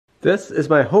This is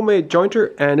my homemade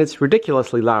jointer, and it's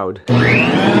ridiculously loud. Can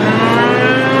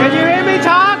you hear me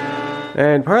talk?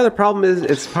 And part of the problem is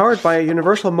it's powered by a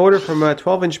universal motor from a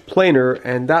 12-inch planer,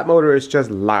 and that motor is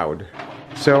just loud.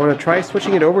 So I'm going to try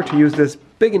switching it over to use this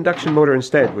big induction motor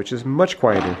instead, which is much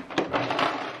quieter.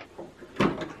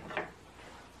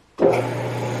 So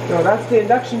that's the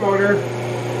induction motor.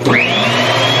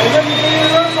 And this is the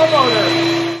universal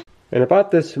motor. And I bought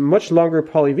this much longer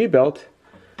poly V-belt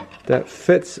that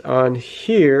fits on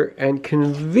here, and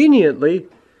conveniently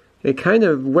it kind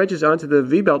of wedges onto the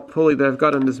V-belt pulley that I've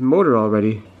got on this motor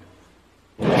already.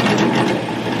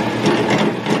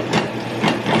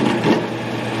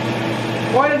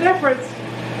 Quite a difference!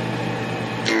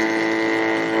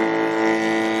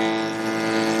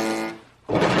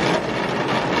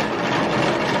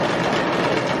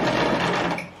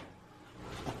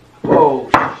 Whoa,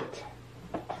 shit.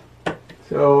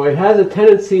 So it has a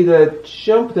tendency to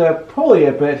jump the pulley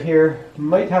a bit here.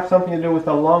 Might have something to do with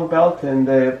the long belt and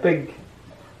the big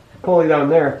pulley down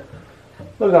there.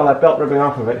 Look at all that belt ripping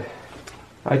off of it.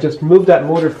 I just moved that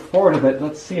motor forward a bit.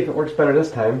 Let's see if it works better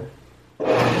this time.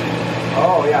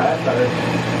 Oh yeah, that's better.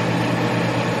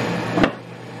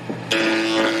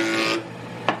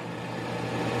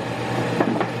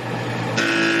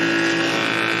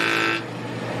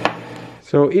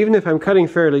 So even if I'm cutting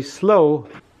fairly slow,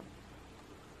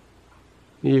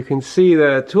 you can see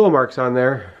the tool marks on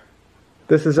there.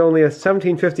 This is only a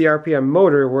 1750 RPM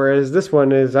motor, whereas this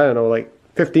one is, I don't know, like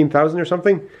 15,000 or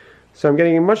something. So I'm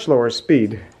getting a much lower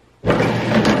speed.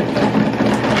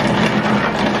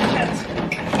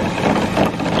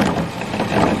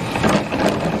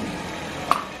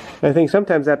 I think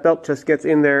sometimes that belt just gets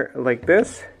in there like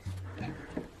this,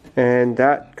 and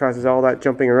that causes all that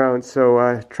jumping around.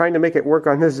 So trying to make it work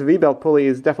on this V-belt pulley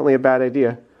is definitely a bad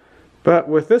idea. But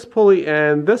with this pulley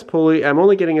and this pulley, I'm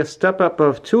only getting a step up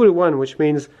of 2 to 1, which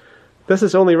means this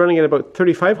is only running at about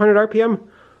 3,500 RPM,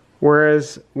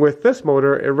 whereas with this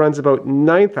motor it runs about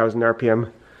 9,000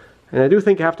 RPM. And I do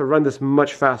think I have to run this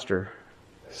much faster.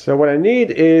 So what I need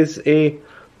is a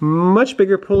much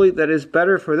bigger pulley that is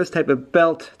better for this type of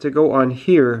belt to go on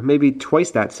here, maybe twice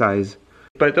that size.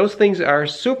 But those things are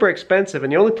super expensive,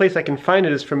 and the only place I can find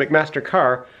it is from McMaster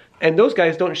Car, and those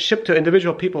guys don't ship to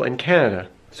individual people in Canada.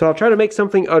 So I'll try to make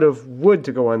something out of wood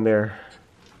to go on there.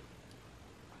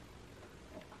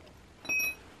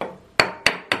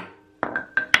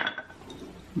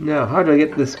 Now, how do I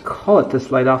get this collet to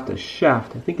slide off the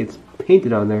shaft? I think it's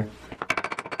painted on there.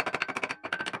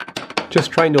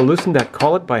 Just trying to loosen that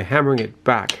collet by hammering it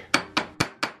back.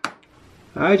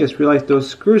 I just realized those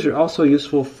screws are also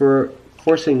useful for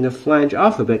forcing the flange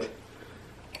off a bit.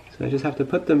 So I just have to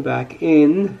put them back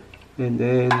in and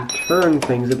then turn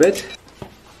things a bit.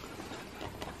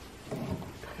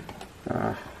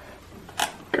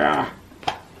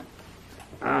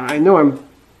 I know I'm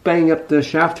banging up the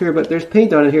shaft here, but there's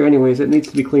paint on it here anyways. It needs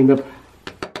to be cleaned up.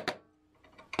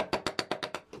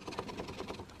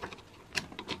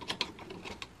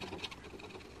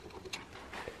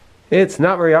 It's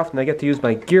not very often I get to use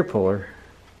my gear puller.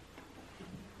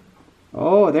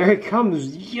 Oh, there it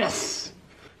comes. Yes!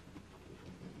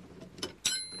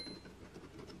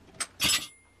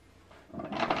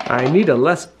 I need a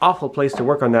less awful place to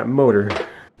work on that motor.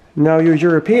 Now you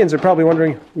Europeans are probably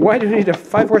wondering, why do you need a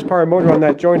 5 horsepower motor on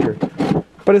that jointer?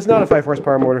 But it's not a 5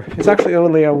 horsepower motor. It's actually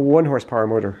only a 1 horsepower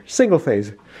motor. Single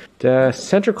phase. The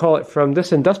center collet from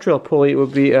this industrial pulley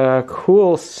would be a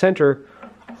cool center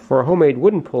for a homemade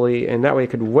wooden pulley, and that way I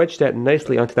could wedge that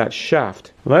nicely onto that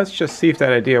shaft. Let's just see if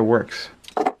that idea works.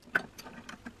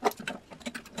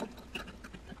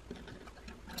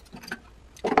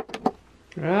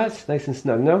 That's nice and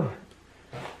snug now.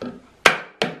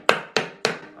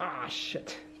 Ah,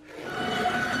 shit.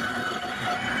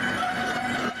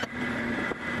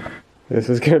 This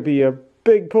is going to be a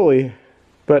big pulley,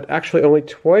 but actually only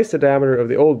twice the diameter of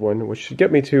the old one, which should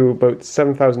get me to about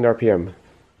 7,000 RPM.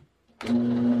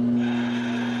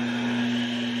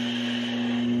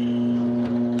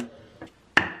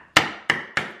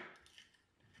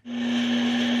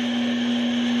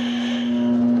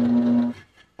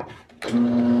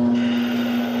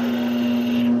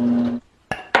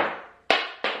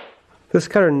 This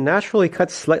cutter naturally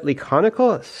cuts slightly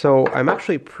conical, so I'm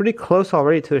actually pretty close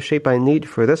already to the shape I need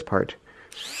for this part.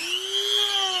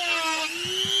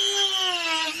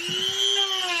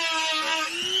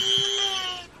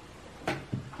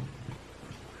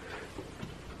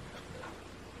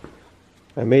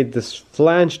 I made this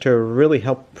flange to really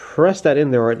help press that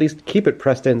in there, or at least keep it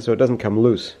pressed in so it doesn't come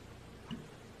loose.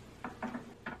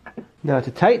 Now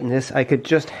to tighten this, I could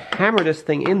just hammer this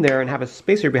thing in there and have a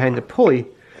spacer behind the pulley.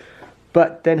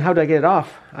 But then how do I get it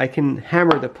off? I can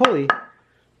hammer the pulley,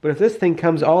 but if this thing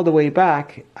comes all the way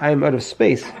back, I'm out of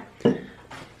space.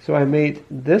 So I made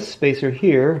this spacer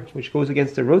here, which goes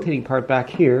against the rotating part back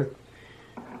here,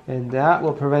 and that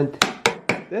will prevent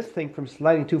this thing from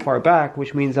sliding too far back,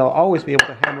 which means I'll always be able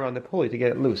to hammer on the pulley to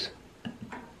get it loose.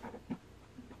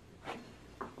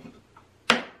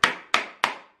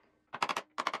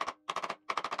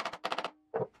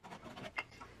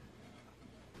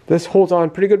 This holds on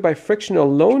pretty good by friction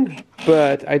alone,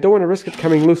 but I don't want to risk it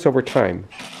coming loose over time.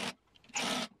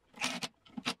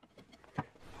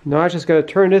 Now I just got to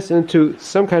turn this into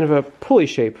some kind of a pulley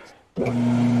shape.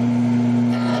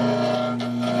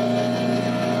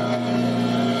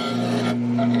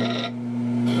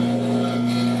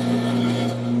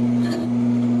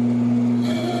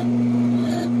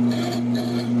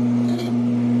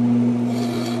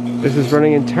 This is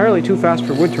running entirely too fast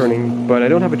for wood turning, but I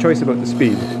don't have a choice about the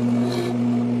speed.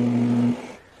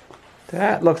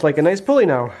 That looks like a nice pulley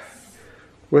now.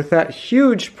 With that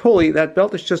huge pulley, that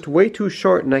belt is just way too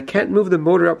short and I can't move the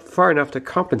motor up far enough to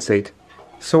compensate.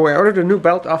 So I ordered a new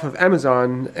belt off of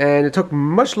Amazon and it took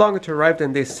much longer to arrive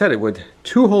than they said it would.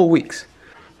 2 whole weeks.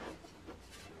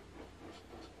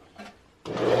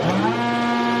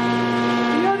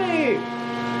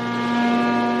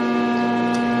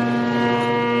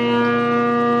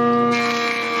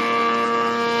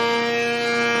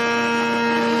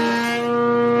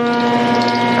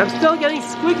 I'm still getting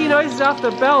squeaky noises off the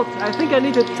belt. I think I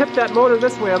need to tip that motor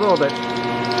this way a little bit.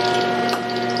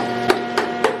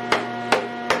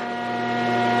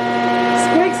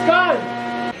 Squeak's gone!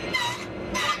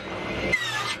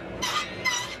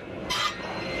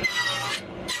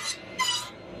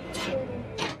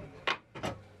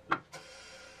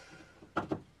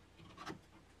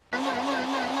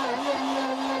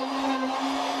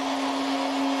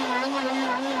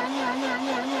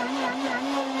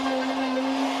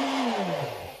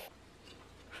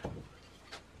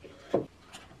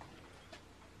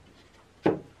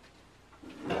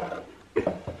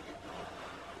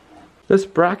 This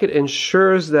bracket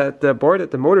ensures that the board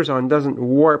that the motor's on doesn't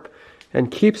warp and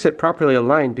keeps it properly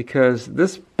aligned because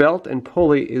this belt and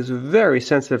pulley is very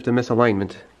sensitive to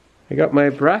misalignment. I got my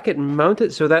bracket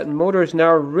mounted so that motor is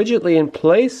now rigidly in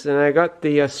place, and I got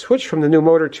the switch from the new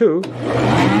motor too. Now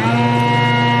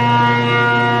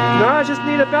I just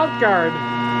need a belt guard.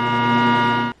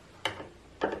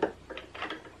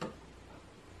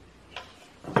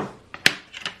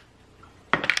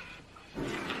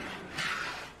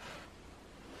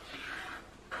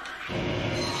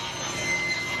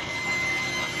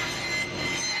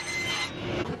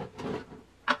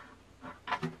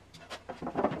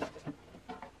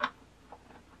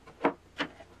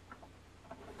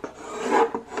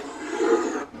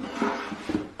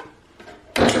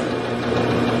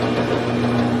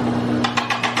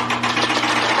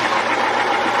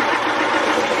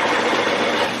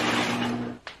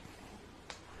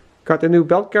 Got the new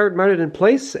belt guard mounted in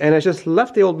place, and I just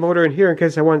left the old motor in here in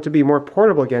case I wanted to be more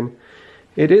portable again.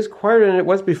 It is quieter than it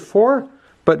was before,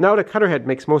 but now the cutter head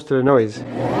makes most of the noise.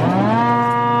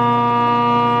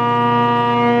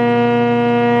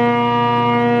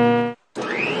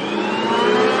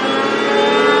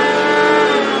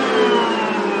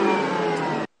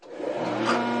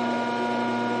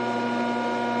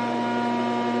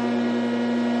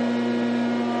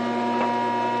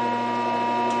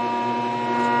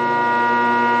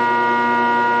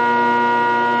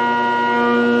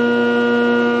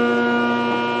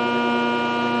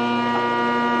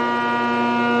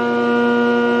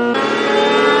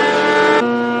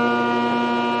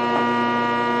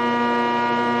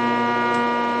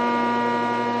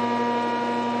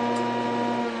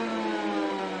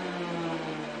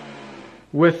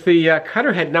 With the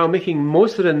cutter head now making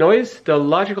most of the noise, the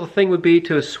logical thing would be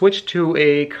to switch to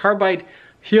a carbide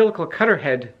helical cutter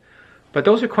head. But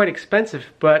those are quite expensive.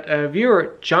 But a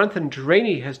viewer, Jonathan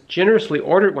Draney, has generously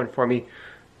ordered one for me.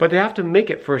 But they have to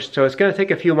make it first, so it's going to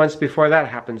take a few months before that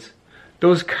happens.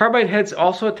 Those carbide heads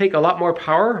also take a lot more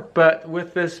power, but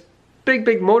with this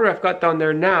big motor I've got down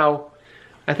there now,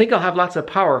 I think I'll have lots of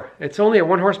power. It's only a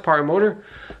 1 horsepower motor,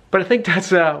 but I think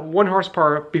that's 1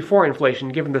 horsepower before inflation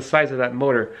given the size of that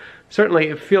motor. Certainly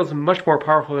it feels much more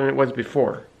powerful than it was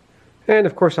before. And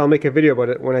of course I'll make a video about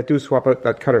it when I do swap out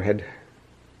that cutter head.